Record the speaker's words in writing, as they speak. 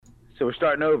So we're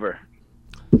starting over.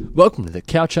 Welcome to the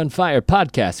Couch on Fire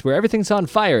podcast, where everything's on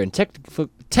fire and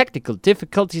technical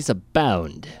difficulties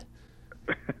abound.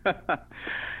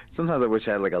 Sometimes I wish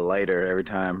I had like a lighter every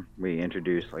time we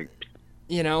introduce, like.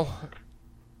 You know,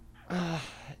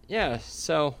 yeah.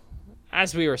 So,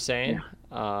 as we were saying,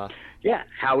 yeah.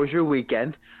 How was your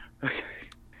weekend?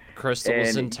 Crystal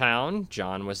was in town.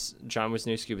 John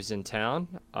Wisniewski was in town.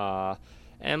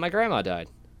 And my grandma died.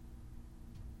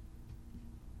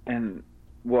 And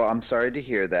well, I'm sorry to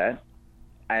hear that.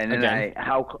 And again.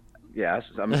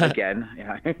 Again.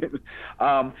 Yeah.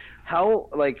 How,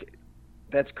 like,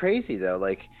 that's crazy though.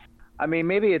 Like, I mean,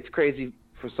 maybe it's crazy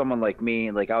for someone like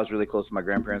me. Like, I was really close to my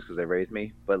grandparents because they raised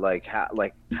me. But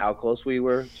how close we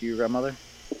were to your grandmother?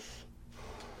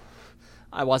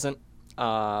 I wasn't.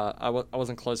 I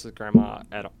wasn't close with grandma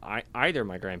at either of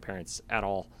my grandparents at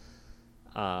all,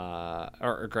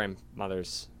 or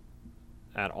grandmothers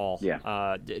at all.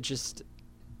 Yeah.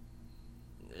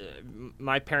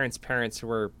 My parents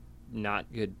were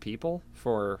not good people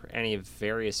for any of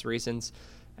various reasons,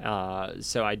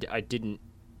 so I didn't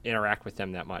interact with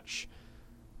them that much.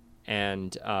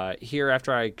 And here,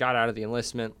 after I got out of the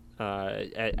enlistment,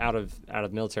 out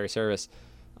of military service,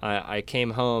 I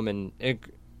came home and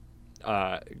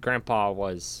Grandpa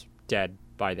was dead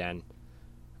by then.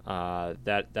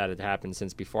 That had happened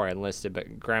since before I enlisted,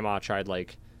 but Grandma tried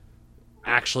like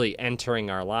actually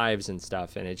entering our lives and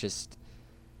stuff, and it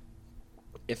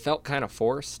felt kind of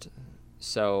forced.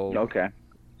 So okay,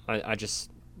 I just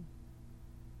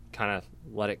kind of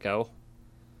let it go,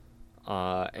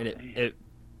 and it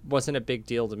wasn't a big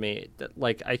deal to me.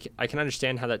 Like I can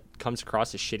understand how that comes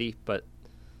across as shitty, but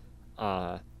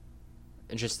and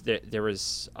just there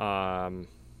was I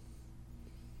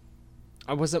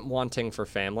wasn't wanting for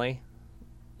family,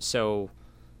 so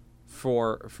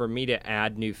for me to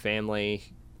add new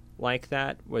family like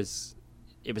that was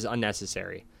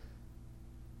unnecessary.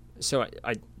 So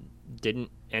I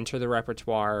didn't enter the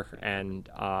repertoire, and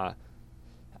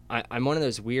I'm one of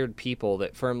those weird people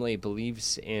that firmly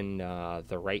believes in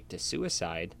the right to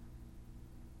suicide,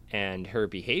 and her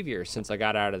behavior since I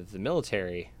got out of the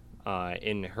military,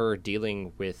 in her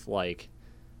dealing with like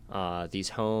these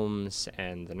homes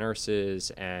and the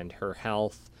nurses and her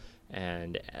health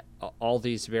and all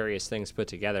these various things put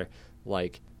together,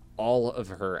 like all of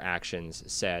her actions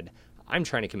said, I'm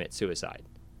trying to commit suicide.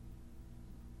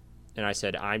 And I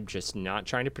said, I'm just not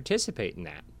trying to participate in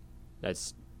that.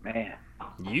 That's, man,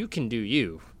 you can do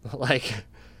you. Like,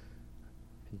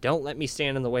 don't let me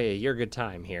stand in the way of your good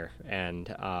time here. And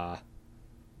I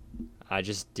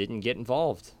just didn't get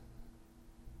involved.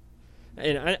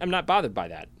 And I'm not bothered by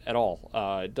that at all.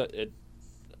 I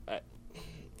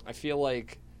feel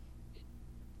like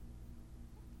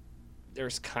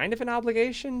there's kind of an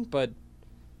obligation, but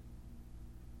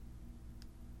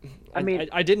I mean,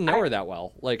 I didn't know her that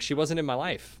well. Like, she wasn't in my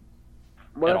life.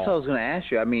 Well, that's what I was going to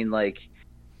ask you. I mean, like,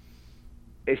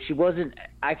 if she wasn't,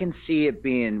 I can see it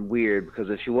being weird, because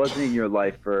if she wasn't in your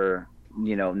life for,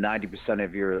 90%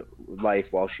 of your life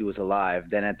while she was alive,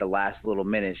 then at the last little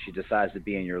minute she decides to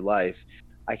be in your life,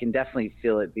 I can definitely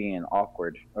feel it being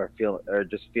awkward, or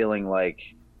just feeling like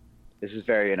this is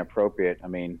very inappropriate. I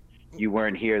mean, you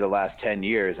weren't here the last 10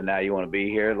 years and now you want to be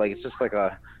here. Like, it's just like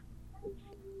I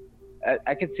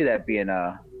could see that being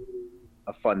a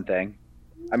fun thing.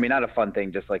 I mean, not a fun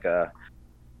thing, just like a...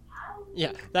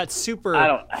 Yeah, that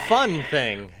super fun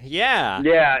thing. Yeah.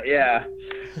 Yeah.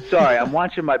 Sorry, I'm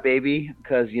watching my baby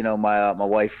because, my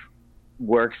wife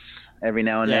works every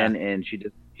now and then, and she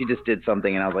just did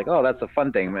something, and I was like, oh, that's a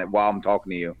fun thing while I'm talking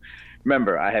to you.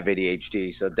 Remember, I have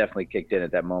ADHD, so it definitely kicked in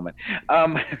at that moment.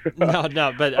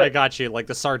 No, but I got you. Like,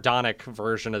 the sardonic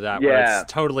version of that, where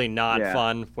it's totally not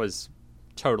fun, was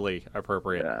totally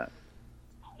appropriate. Yeah.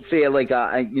 So yeah, like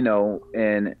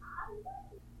and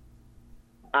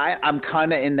I'm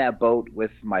kind of in that boat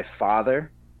with my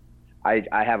father. I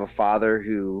have a father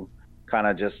who kind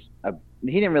of just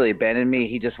he didn't really abandon me.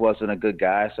 He just wasn't a good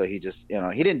guy, so he just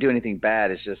he didn't do anything bad.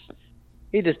 It's just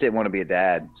he just didn't want to be a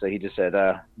dad, so he just said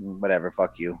whatever,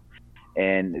 fuck you.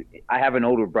 And I have an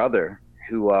older brother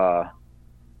who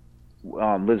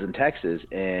lives in Texas,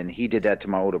 and he did that to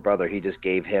my older brother. He just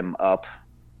gave him up,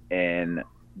 and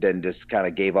then just kind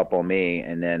of gave up on me,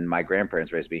 and then my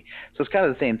grandparents raised me. So it's kind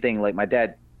of the same thing. Like, my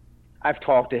dad, I've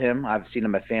talked to him, I've seen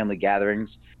him at family gatherings,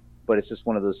 but it's just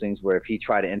one of those things where if he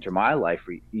tried to enter my life,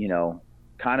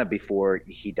 kind of before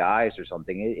he dies or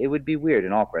something, it would be weird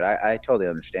and awkward. I totally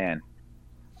understand.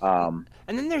 And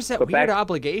then there's that weird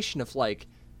obligation of like,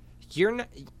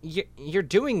 you're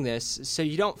doing this so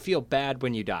you don't feel bad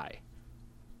when you die.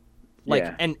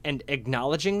 Like, and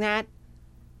acknowledging that,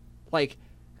 like,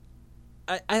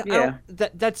 I don't,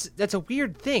 that's a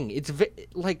weird thing. It's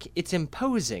like it's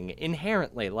imposing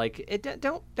inherently. Like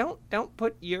don't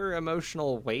put your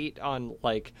emotional weight on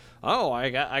like, oh, I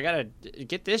gotta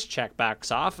get this check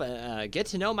box off. Get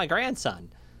to know my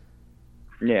grandson.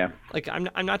 Yeah. Like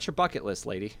I'm not your bucket list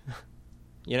lady.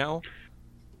 You know.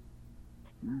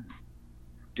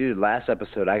 Dude, last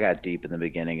episode I got deep in the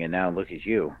beginning, and now look at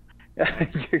you.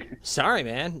 Sorry,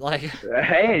 man. Like,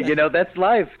 hey, that's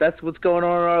life. That's what's going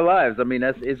on in our lives. I mean,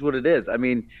 is what it is. I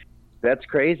mean, that's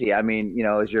crazy. I mean,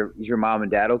 is your mom and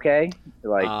dad okay?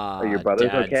 Like, are your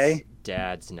brothers okay?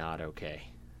 Dad's not okay.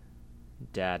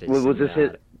 Dad is. Was this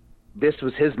his? This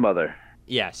was his mother.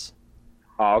 Yes.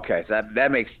 Oh, okay. So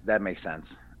that makes sense.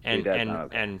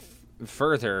 And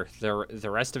further, the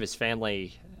rest of his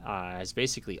family has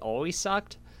basically always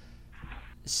sucked.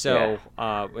 So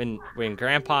when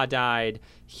Grandpa died,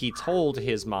 he told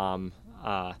his mom,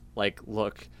 like,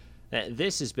 look,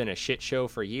 this has been a shit show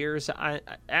for years.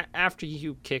 After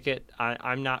you kick it,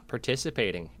 I'm not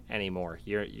participating anymore.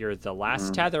 You're the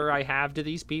last tether I have to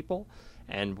these people,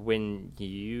 and when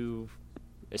you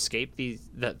escape the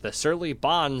surly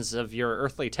bonds of your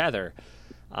earthly tether,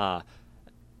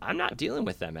 I'm not dealing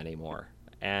with them anymore.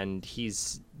 And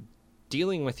he's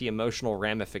dealing with the emotional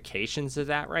ramifications of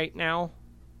that right now.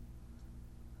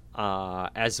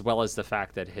 As well as the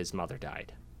fact that his mother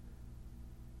died.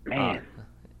 Man.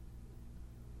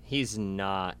 He's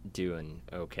not doing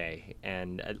okay.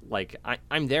 And, like,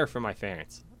 I'm there for my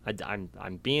parents.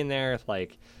 I'm being there.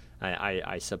 Like,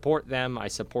 I support them. I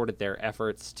supported their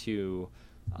efforts to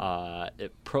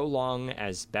prolong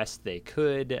as best they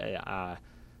could.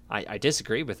 I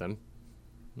disagree with them.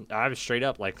 I was straight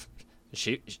up like,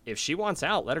 if she wants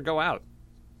out, let her go out.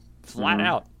 Flat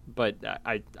out. But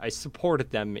I supported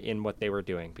them in what they were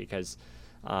doing because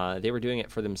they were doing it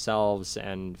for themselves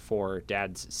and for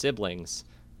Dad's siblings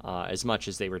as much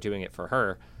as they were doing it for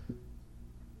her.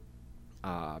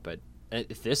 But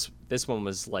if this one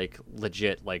was like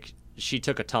legit, like she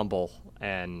took a tumble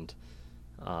and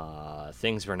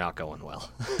things were not going well.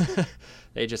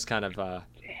 They just kind of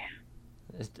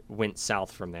went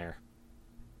south from there.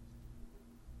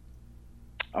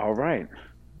 All right.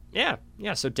 Yeah.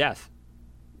 So death.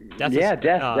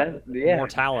 Death.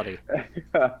 Mortality.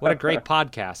 What a great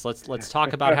podcast. Let's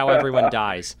talk about how everyone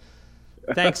dies.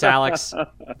 Thanks, Alex.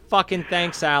 Fucking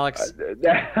thanks, Alex.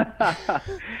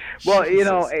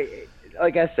 Well,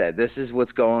 like I said, this is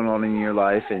what's going on in your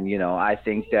life, and I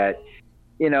think that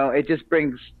it just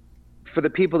brings, for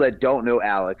the people that don't know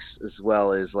Alex as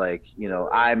well as like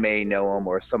I may know him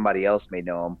or somebody else may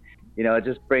know him, it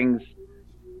just brings.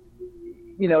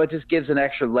 It just gives an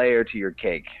extra layer to your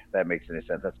cake. If that makes any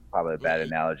sense. That's probably a bad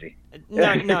analogy.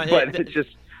 No, but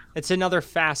it's another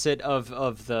facet of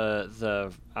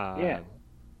the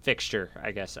fixture,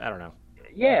 I guess. I don't know.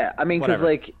 Yeah, I mean, because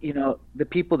the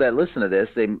people that listen to this,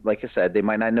 they, like I said, they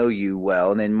might not know you well,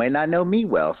 and they might not know me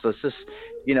well. So it's just,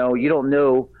 you don't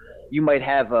know. You might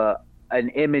have an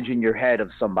image in your head of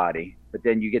somebody, but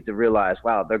then you get to realize,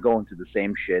 wow, they're going through the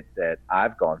same shit that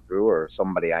I've gone through, or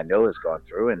somebody I know has gone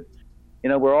through, and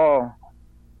we're all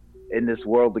in this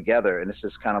world together, and it's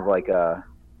just kind of like a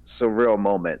surreal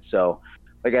moment. So,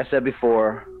 like I said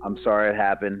before, I'm sorry it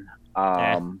happened.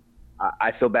 I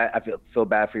feel bad. I feel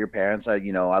bad for your parents. I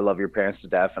love your parents to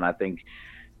death, and I think,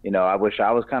 I wish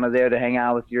I was kind of there to hang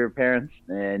out with your parents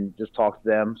and just talk to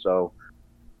them. So,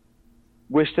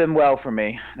 wish them well for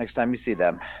me next time you see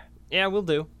them. Yeah, we'll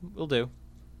do.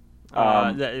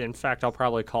 In fact, I'll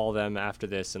probably call them after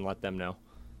this and let them know.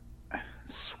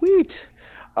 Sweet.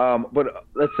 But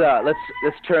let's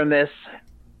turn this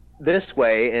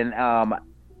way. And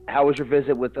how was your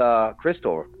visit with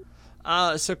Crystal?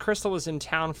 So Crystal was in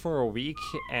town for a week,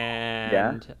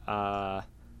 and it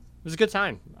was a good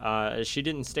time. She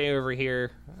didn't stay over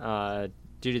here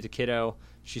due to the kiddo.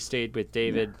 She stayed with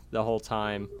David the whole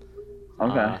time.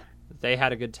 Okay. They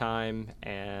had a good time,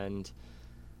 and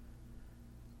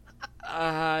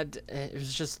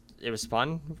it was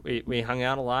fun. We hung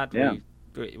out a lot. Yeah.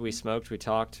 We smoked, we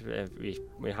talked,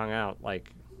 we hung out.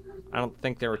 Like, I don't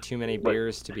think there were too many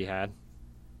beers to be had.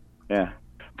 Yeah.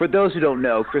 For those who don't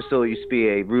know, Crystal used to be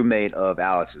a roommate of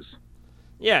Alex's.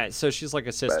 Yeah, so she's like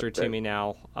a sister to me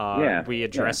now. We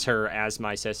address her as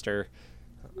my sister.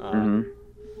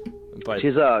 But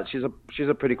she's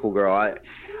a pretty cool girl.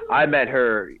 I met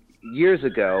her years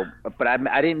ago, but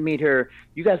I didn't meet her.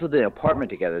 You guys lived in an apartment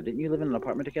together, didn't you? Live in an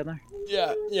apartment together?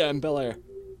 Yeah, in Bel Air.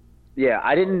 Yeah,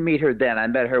 I didn't meet her then. I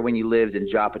met her when you lived in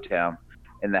Joppatown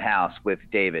in the house with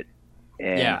David.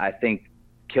 And I think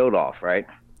Kildoff, right?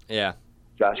 Yeah.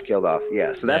 Josh Kildoff,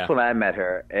 yeah. So that's when I met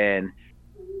her. And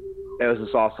it was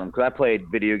just awesome because I played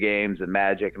video games and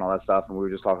Magic and all that stuff, and we were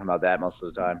just talking about that most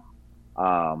of the time.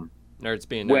 Nerds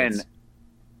being nerds.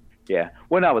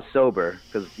 When I was sober,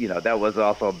 because that was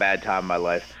also a bad time in my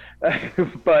life.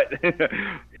 but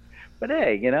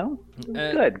hey, it was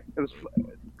good. It was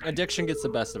addiction gets the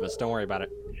best of us. Don't worry about it.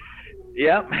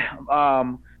 Yep.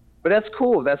 But that's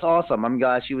cool. That's awesome. I'm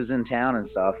glad she was in town and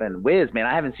stuff. And Wiz, man,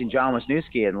 I haven't seen John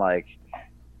Wisniewski in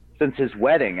since his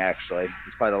wedding. Actually,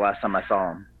 it's probably the last time I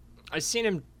saw him. I've seen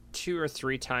him 2 or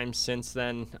 3 times since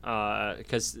then,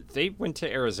 because they went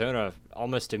to Arizona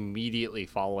almost immediately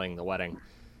following the wedding,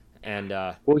 and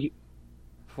oh boy.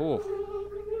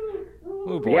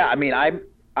 Yeah, I mean,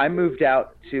 I moved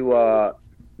out to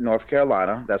North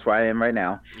Carolina. That's where I am right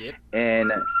now. Yep.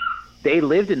 And they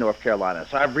lived in North Carolina,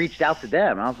 so I reached out to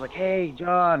them. I was like, "Hey,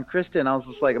 John, Kristen," I was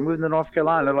just like, "I'm moving to North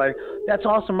Carolina." They're like, "That's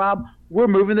awesome, Rob. We're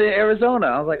moving to Arizona."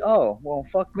 I was like, "Oh, well,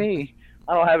 fuck me.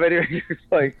 I don't have any."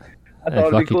 Like, I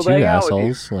thought it'd be cool to hang out with you.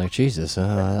 Assholes. Like, Jesus,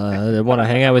 I didn't want to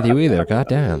hang out with you either.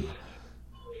 Goddamn.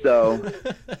 So,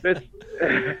 but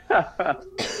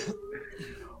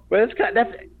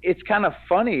it's kind of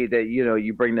funny that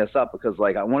you bring this up because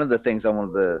one of the things I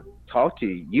wanted to talk to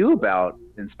you about,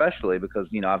 and especially because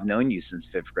I've known you since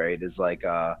 5th grade, is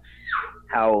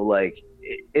how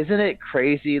isn't it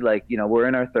crazy? We're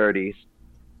in our 30s,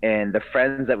 and the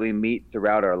friends that we meet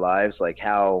throughout our lives,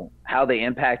 how they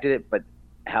impacted it, but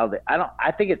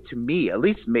I think it, to me, at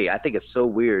least me, I think it's so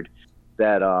weird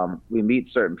that we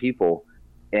meet certain people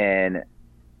and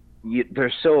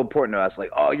they're so important to us. Like,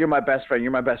 oh, you're my best friend.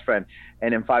 You're my best friend.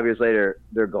 And then 5 years later,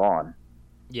 they're gone.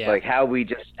 Yeah. How we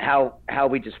just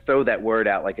throw that word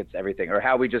out like it's everything, or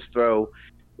how we just throw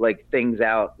things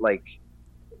out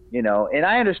and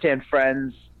I understand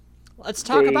friends. Let's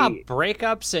talk about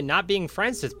breakups and not being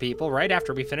friends with people right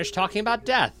after we finish talking about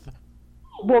death.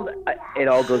 Well, it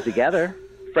all goes together.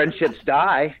 Friendships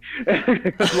die.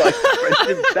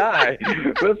 Friendships die.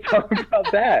 Let's talk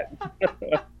about that.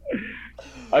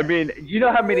 I mean,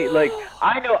 how many,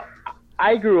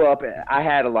 I grew up, I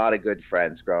had a lot of good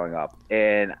friends growing up,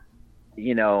 and,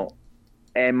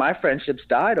 and my friendships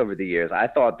died over the years. I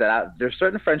thought that there's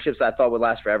certain friendships I thought would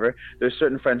last forever. There's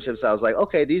certain friendships I was like,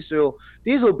 okay, these will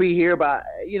be here, but,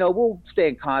 we'll stay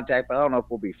in contact, but I don't know if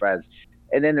we'll be friends.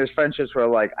 And then there's friendships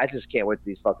where I just can't wait for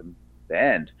these fucking to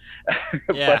end.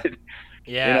 Yeah.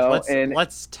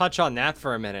 Let's touch on that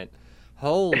for a minute.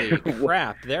 Holy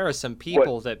crap. There are some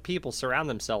people that people surround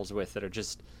themselves with that are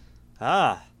just,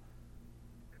 Oh,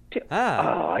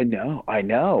 I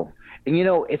know.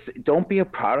 And don't be a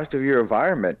product of your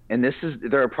environment. And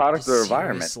they're a product of their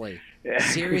environment.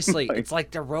 Seriously. It's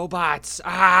like the robots.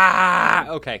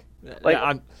 Okay.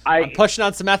 I'm pushing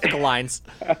on some ethical lines.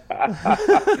 But,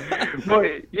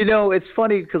 it's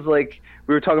funny because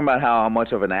we were talking about how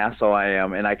much of an asshole I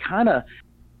am, and I kind of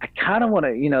want to,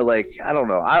 I don't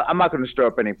know. I'm not going to stir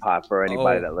up any pot for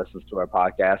anybody that listens to our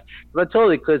podcast. But I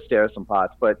totally could stir some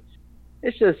pots, but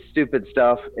it's just stupid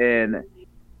stuff.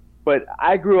 But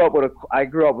I grew up with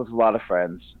a lot of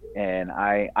friends, and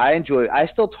I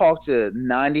still talk to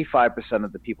 95%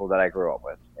 of the people that I grew up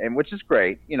with, and which is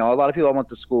great. A lot of people I went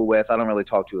to school with, I don't really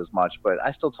talk to as much, but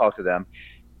I still talk to them.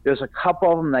 There's a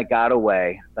couple of them that got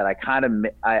away that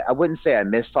I wouldn't say I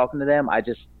miss talking to them. I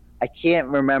can't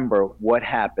remember what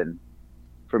happened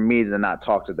for me to not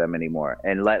talk to them anymore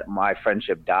and let my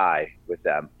friendship die with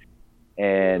them.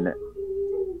 And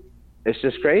it's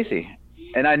just crazy.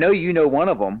 And I know one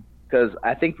of them because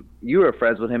I think you were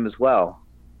friends with him as well.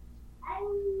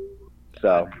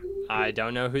 So I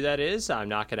don't know who that is. I'm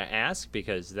not going to ask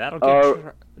because that'll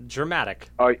get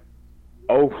dramatic.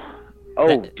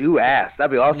 Do ask.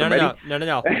 That'd be awesome. No.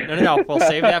 We'll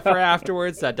save that for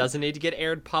afterwards. That doesn't need to get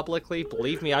aired publicly.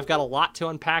 Believe me, I've got a lot to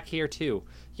unpack here too.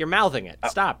 You're mouthing it.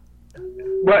 Stop.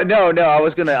 Well, no. I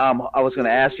was gonna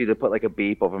ask you to put a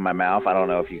beep over my mouth. I don't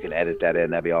know if you can edit that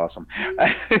in. That'd be awesome.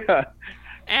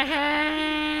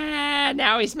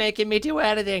 Now he's making me do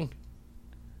editing.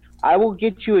 I will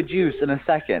get you a juice in a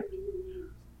second.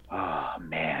 Oh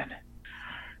man,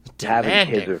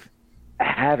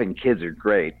 having kids are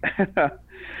great.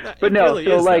 But no,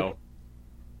 really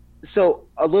so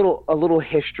a little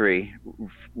history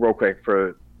real quick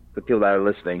for the people that are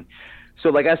listening. So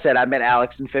like I said, I met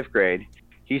Alex in 5th grade.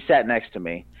 He sat next to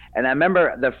me, and I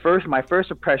remember my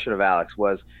first impression of Alex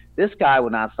was this guy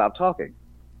would not stop talking.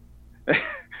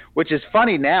 Which is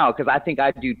funny now because I think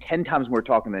I do 10 times more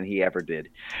talking than he ever did.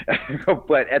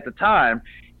 But at the time,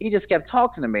 he just kept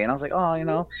talking to me, and I was like,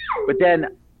 oh, But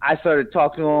then I started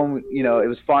talking to him. It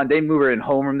was fun. We were in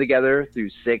homeroom together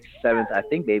through 6th, 7th, I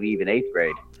think maybe even 8th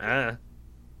grade. I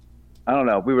don't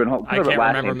know. We were in home. I can't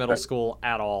remember middle school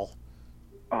at all.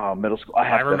 Oh, middle school.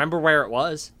 I remember where it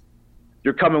was.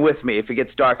 You're coming with me. If it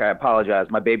gets dark, I apologize.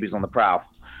 My baby's on the prowl.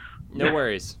 No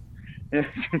worries.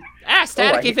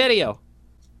 Staticky video.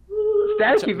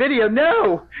 Staticky video,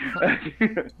 no!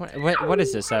 What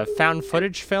is this, a found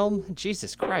footage film?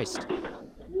 Jesus Christ.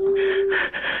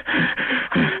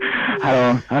 I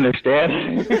don't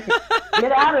understand.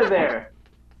 Get out of there!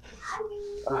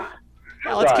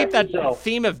 Well, let's keep that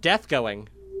theme of death going.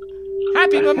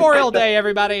 Happy Memorial Day,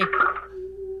 everybody!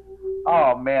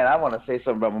 Oh, man, I want to say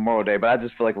something about Memorial Day, but I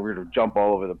just feel like we're going to jump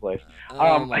all over the place.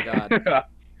 Oh, my God.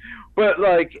 But,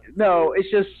 like, no,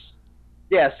 it's just...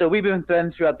 Yeah, so we've been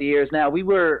friends throughout the years. Now,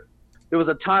 there was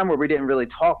a time where we didn't really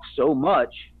talk so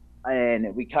much,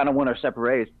 and we kind of went our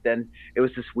separate ways. Then it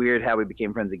was just weird how we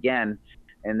became friends again,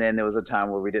 and then there was a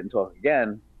time where we didn't talk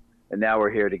again, and now we're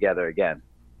here together again.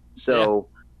 So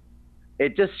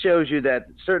It just shows you that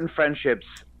certain friendships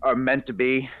are meant to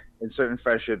be, and certain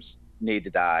friendships need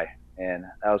to die. And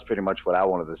that was pretty much what I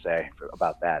wanted to say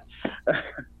about that.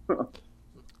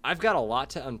 I've got a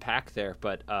lot to unpack there,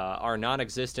 but our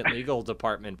non-existent legal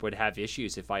department would have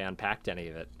issues if I unpacked any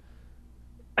of it.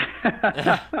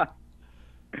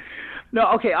 No,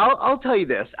 okay, I'll tell you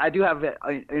this. I do have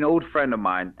an old friend of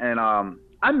mine, and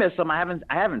I miss him. I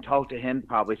haven't talked to him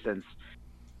probably since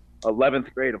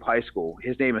 11th grade of high school.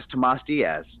 His name is Tomas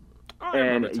Diaz. Oh, I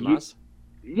remember Tomas.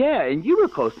 And you were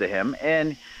close to him,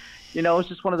 and you know, it's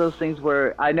just one of those things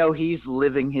where I know he's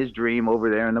living his dream over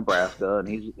there in Nebraska, and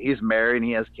he's married and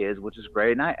he has kids, which is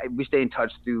great. And we stay in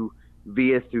touch through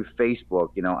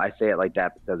Facebook. You know, I say it like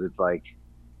that because it's like,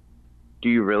 do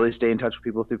you really stay in touch with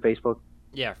people through Facebook?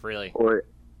 Yeah, really. Or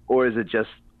is it just,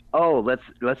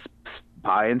 let's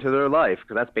buy into their life?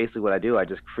 Because that's basically what I do. I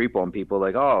just creep on people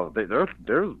like, oh, they're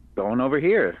going over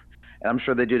here, and I'm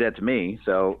sure they do that to me.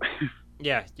 So.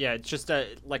 Yeah, it's just a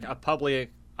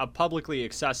publicly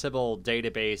accessible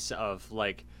database of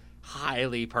like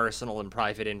highly personal and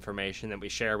private information that we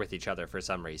share with each other for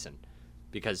some reason.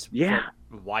 Because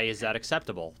why is that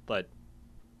acceptable? But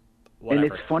whatever.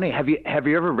 And it's funny. Have you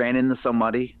ever ran into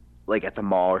somebody like at the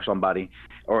mall or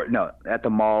at the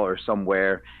mall or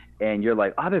somewhere, and you're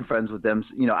like, I've been friends with them.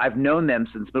 You know, I've known them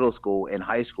since middle school and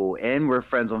high school, and we're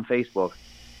friends on Facebook.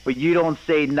 But you don't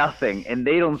say nothing, and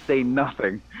they don't say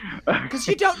nothing. Because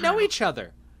you don't know each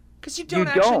other. Because you don't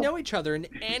actually know each other in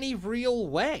any real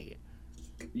way.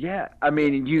 Yeah, I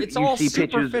mean, it's you all see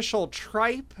superficial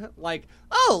tripe. Like,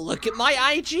 oh, look at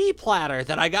my IG platter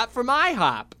that I got from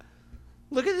IHOP.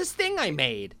 Look at this thing I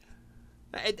made.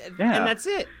 And that's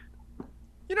it.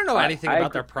 You don't know anything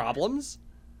about their problems.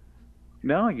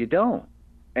 No, you don't.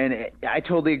 And I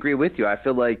totally agree with you. I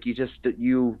feel like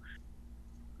you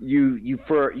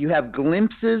have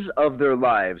glimpses of their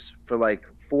lives for like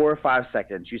 4 or 5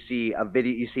 seconds. You see a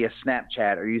video, you see a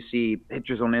Snapchat, or you see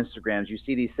pictures on Instagram. You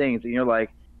see these things, and you're like,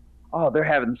 oh, they're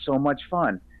having so much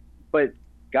fun. But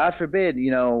God forbid, you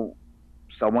know,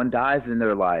 someone dies in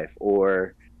their life,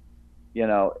 or, you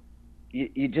know,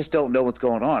 you just don't know what's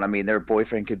going on. I mean, their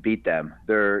boyfriend could beat them.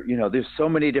 There's so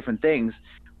many different things,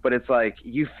 but it's like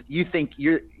you think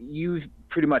you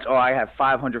pretty much, I have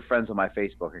 500 friends on my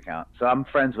Facebook account, so I'm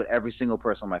friends with every single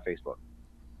person on my Facebook.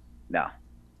 No.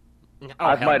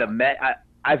 I might have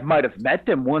met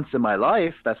them once in my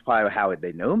life. That's probably how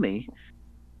they know me.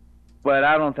 But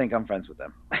I don't think I'm friends with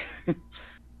them.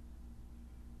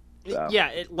 So,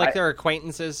 yeah, they're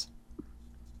acquaintances.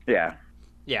 Yeah.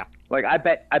 Yeah. Like I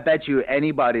bet you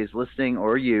anybody's listening,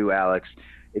 or you, Alex,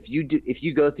 if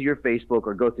you go through your Facebook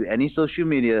or go through any social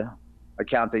media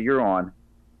account that you're on,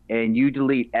 and you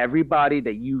delete everybody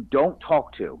that you don't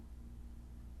talk to,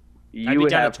 I'd be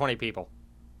down to 20 people.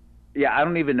 Yeah, I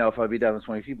don't even know if I'd be down with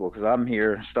 20 people, because I'm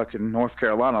here stuck in North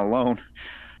Carolina alone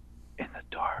in the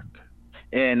dark.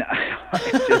 And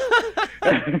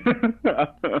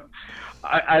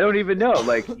I don't even know.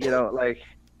 Like, you know, like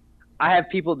I have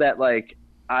people that like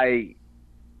I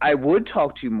would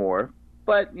talk to more,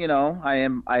 but you know, I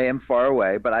am far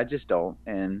away, but I just don't,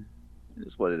 and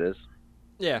it's what it is.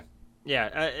 Yeah.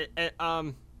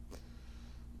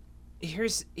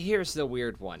 Here's the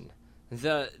weird one.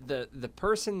 The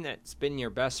person that's been your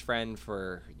best friend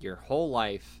for your whole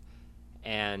life,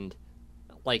 and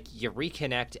like you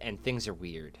reconnect and things are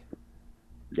weird.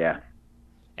 Yeah.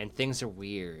 And things are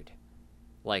weird.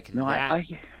 Like no,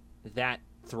 that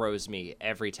throws me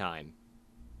every time.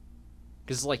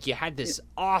 Because like you had this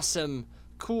awesome,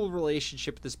 cool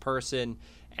relationship with this person,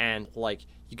 and like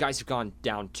you guys have gone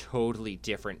down totally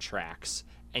different tracks,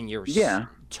 and you're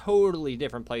totally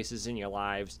different places in your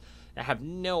lives. I have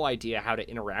no idea how to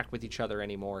interact with each other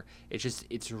anymore. It's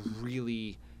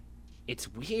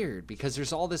weird because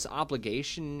there's all this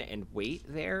obligation and weight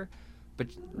there, but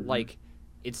like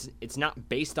it's not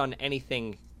based on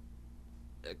anything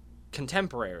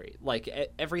contemporary. Like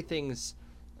everything's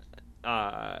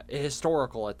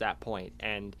historical at that point,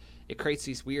 and it creates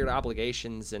these weird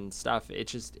obligations and stuff.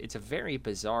 It's a very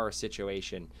bizarre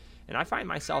situation, and I find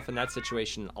myself in that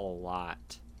situation a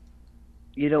lot.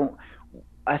 You know,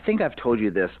 I think I've told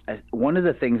you this. One of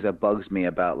the things that bugs me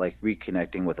about like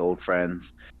reconnecting with old friends,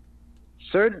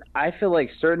 I feel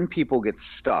like certain people get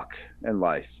stuck in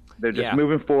life. They're just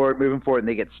moving forward, and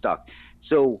they get stuck.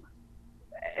 So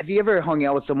have you ever hung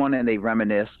out with someone and they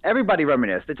reminisce? Everybody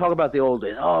reminisce. They talk about the old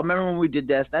days. Oh, remember when we did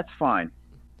this? That's fine.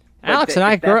 Alex and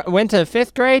I went to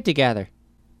 5th grade together.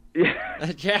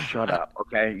 Yeah. Shut up,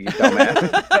 okay, you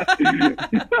dumbass.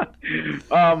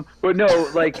 But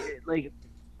no,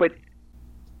 but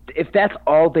if that's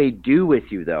all they do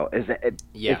with you, though, is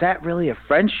that really a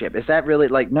friendship? Is that really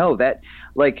no? That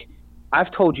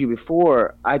I've told you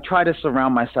before, I try to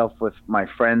surround myself with my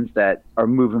friends that are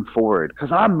moving forward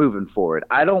because I'm moving forward.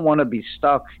 I don't want to be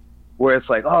stuck where it's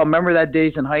like, oh, remember that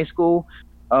days in high school?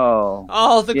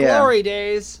 Oh, the glory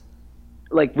days.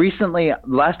 Like recently,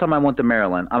 last time I went to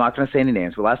Maryland, I'm not going to say any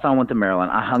names, but last time I went to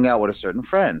Maryland, I hung out with a certain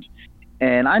friend.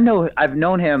 And I've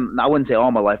known him, I wouldn't say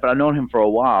all my life, but I've known him for a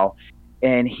while.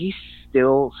 And he's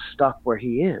still stuck where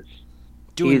he is.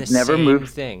 Doing the same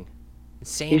thing.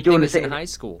 He's doing the same in high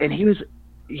school. And he was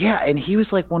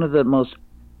like one of the most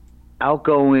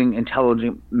outgoing,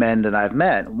 intelligent men that I've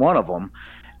met. One of them,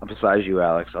 besides you,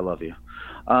 Alex. I love you.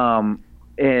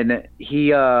 And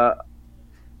he's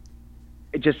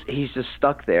just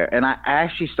stuck there. And I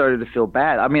actually started to feel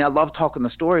bad. I mean, I love talking the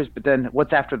stories, but then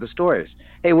what's after the stories?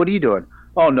 Hey, what are you doing?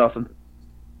 Oh, nothing.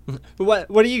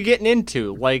 What are you getting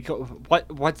into? Like,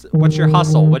 what's your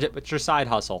hustle? What's your side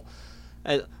hustle?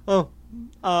 I play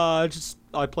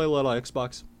a lot of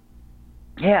Xbox.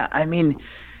 Yeah, I mean,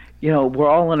 we're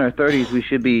all in our 30s. We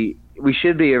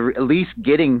should be at least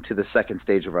getting to the second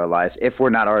stage of our lives if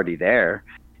we're not already there.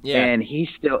 Yeah. And he's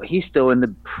still in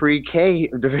the pre-K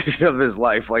division of his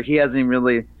life. Like he hasn't even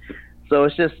really. So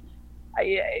it's just,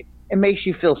 it makes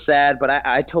you feel sad. But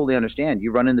I totally understand.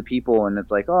 You run into people and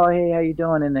it's like, oh hey, how you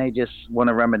doing? And they just want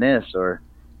to reminisce, or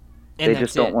they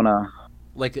just don't want to.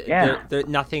 Like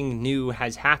nothing new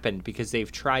has happened because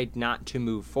they've tried not to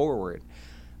move forward.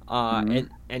 And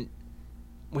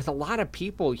with a lot of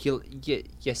people, you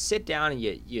sit down and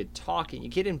you talk and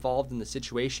you get involved in the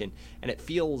situation, and it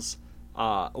feels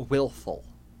willful,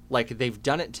 like they've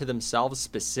done it to themselves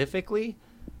specifically,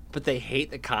 but they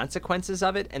hate the consequences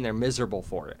of it and they're miserable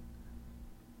for it.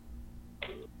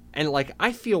 And like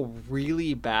I feel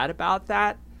really bad about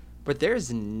that, but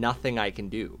there's nothing I can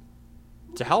do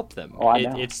to help them.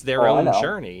 It's their own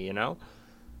journey,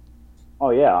 Oh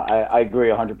yeah, I agree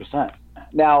 100%.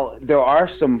 Now there are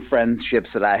some friendships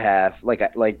that I have, like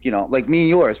me and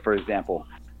yours, for example,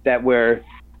 that where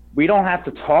we don't have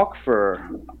to talk for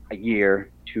a year,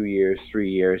 2 years,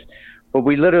 3 years, but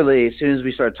we literally, as soon as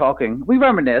we start talking, we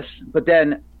reminisce, but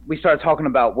then we start talking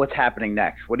about what's happening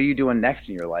next. What are you doing next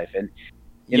in your life? And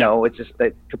it's just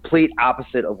the complete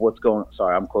opposite of what's going.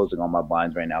 Sorry, I'm closing all my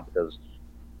blinds right now because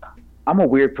I'm a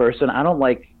weird person. I don't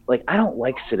like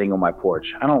sitting on my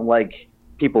porch. I don't like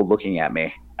people looking at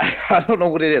me. I don't know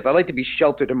what it is. I like to be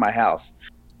sheltered in my house.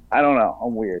 I don't know.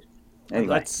 I'm weird. Anyway.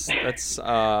 That's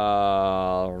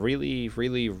really,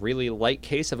 really, really light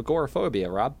case of agoraphobia,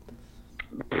 Rob.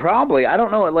 Probably. I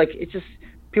don't know. Like it's just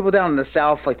people down in the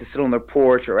South like to sit on their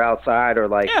porch or outside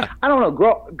or I don't know.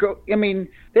 Grow. I mean,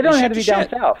 they don't have to be down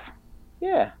south.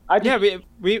 Yeah.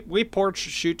 We porch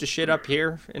shoot to shit up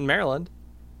here in Maryland.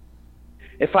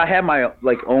 If I had my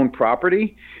own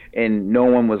property and no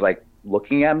one was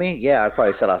looking at me, I'd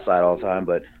probably sit outside all the time.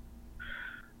 But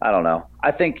I don't know.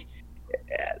 I don't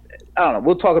know.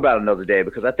 We'll talk about it another day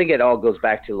because I think it all goes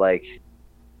back to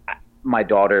my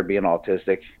daughter being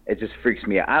autistic. It just freaks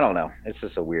me out. I don't know. It's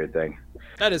just a weird thing.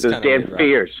 That is those kind damn of weird,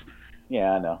 fears. Right?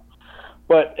 Yeah, I know.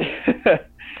 But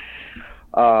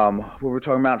we were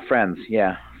talking about friends.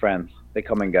 Yeah, friends. They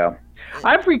come and go.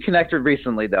 I've reconnected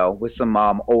recently though with some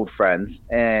old friends,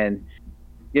 and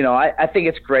I think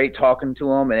it's great talking to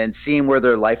them and seeing where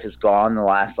their life has gone in the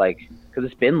last because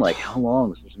it's been how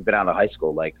long since we've been out of high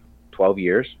school? 12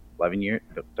 years, 11 years,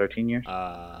 13 years.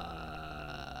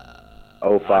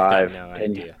 05, no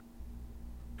 10 years.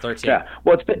 13. Yeah.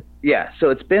 Well, so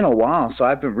it's been a while. So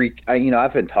I've been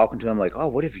I've been talking to them oh,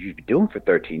 what have you been doing for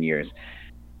 13 years?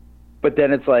 But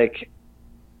then it's nothing.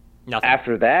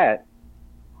 After that,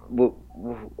 well,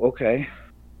 okay.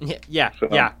 Yeah.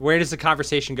 Where does the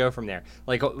conversation go from there?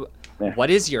 What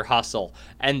is your hustle?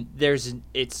 And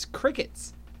it's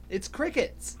crickets. It's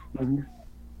crickets. Mm-hmm.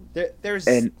 There's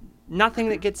nothing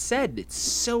that gets said. It's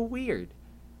so weird.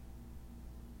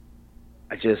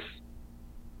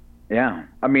 Yeah.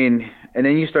 I mean, and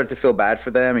then you start to feel bad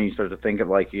for them, and you start to think of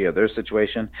like, their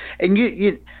situation, and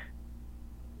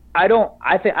I know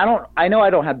I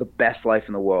don't have the best life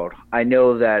in the world. I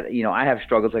know that, I have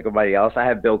struggles like everybody else. I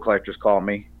have bill collectors call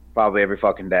me probably every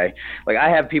fucking day. Like, I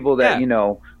have people that,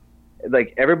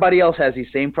 like, everybody else has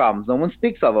these same problems. No one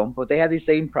speaks of them, but they have these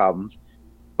same problems.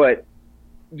 But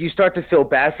you start to feel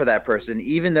bad for that person,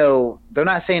 even though they're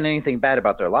not saying anything bad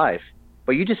about their life.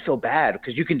 But you just feel bad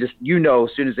because you can just,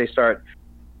 as soon as they start,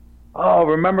 oh,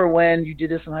 remember when you did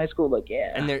this in high school? Like,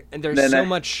 yeah. And there's so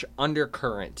much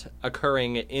undercurrent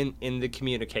occurring in the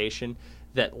communication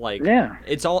that, like,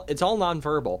 it's all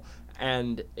nonverbal,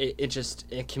 and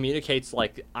it communicates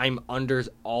like, I'm under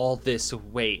all this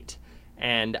weight,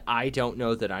 and I don't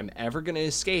know that I'm ever going to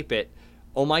escape it.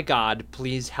 Oh my God,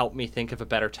 please help me think of a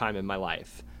better time in my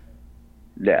life.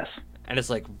 Yes. And it's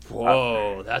like,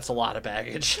 whoa, that's a lot of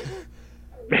baggage.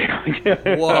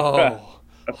 Whoa.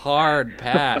 Hard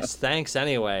pass. Thanks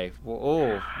anyway.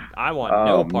 Oh, I want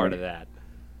no part of that.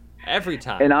 Every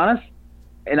time. And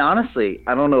honestly,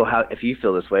 I don't know if you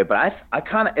feel this way, but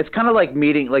it's kind of like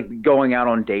going out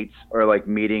on dates or like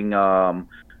meeting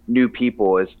new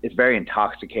people is very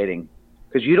intoxicating,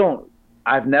 because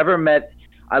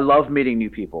I love meeting new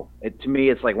people. To me,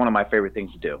 it's like one of my favorite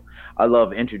things to do. I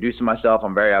love introducing myself.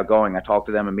 I'm very outgoing. I talk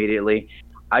to them immediately.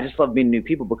 I just love meeting new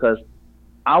people because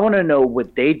I want to know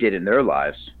what they did in their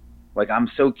lives. Like, I'm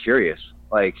so curious.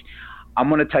 Like, I'm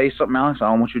going to tell you something, Alex. I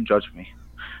don't want you to judge me,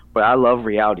 but I love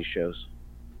reality shows,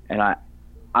 and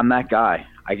I'm that guy.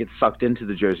 I get sucked into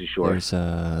the Jersey Shore. There's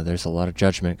a lot of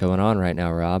judgment going on right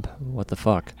now, Rob. What the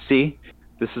fuck? See,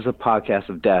 this is a podcast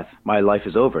of death. My life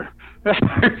is over.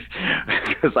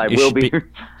 Because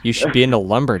You should be into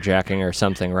lumberjacking or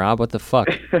something, Rob. What the fuck?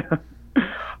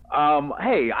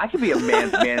 Hey, I could be a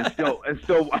man's man and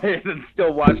still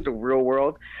watch the real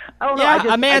world. I don't know.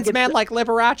 Yeah, a man's man like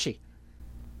Liberace.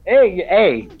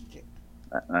 Hey.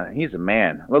 He's a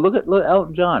man. Well, look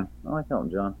Elton John. I like Elton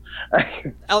John.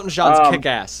 Elton John's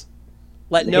kick-ass.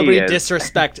 Let nobody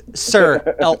disrespect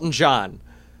Sir Elton John.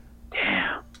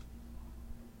 Damn.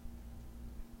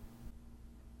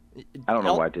 I don't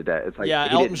know why I did that. It's like,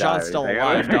 Elton John's still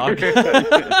alive, dog.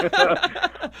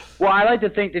 Well, I like to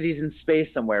think that he's in space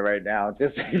somewhere right now,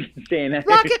 just saying that.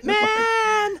 Rocket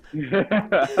Man!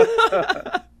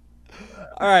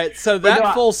 All right, so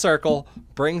that full circle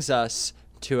brings us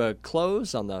to a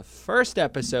close on the first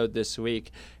episode this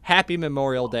week. Happy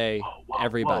Memorial Day,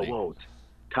 everybody. Whoa.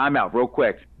 Time out real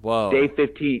quick. Whoa. Day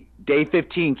 15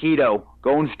 keto,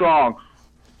 going strong.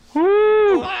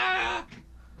 Woo!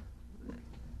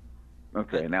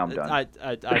 Okay, now I'm done.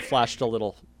 I flashed a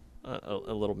little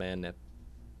man nip.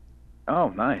 Oh,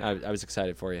 nice. I was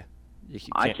excited for you.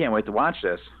 I can't wait to watch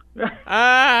this.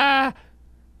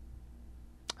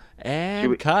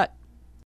 And cut.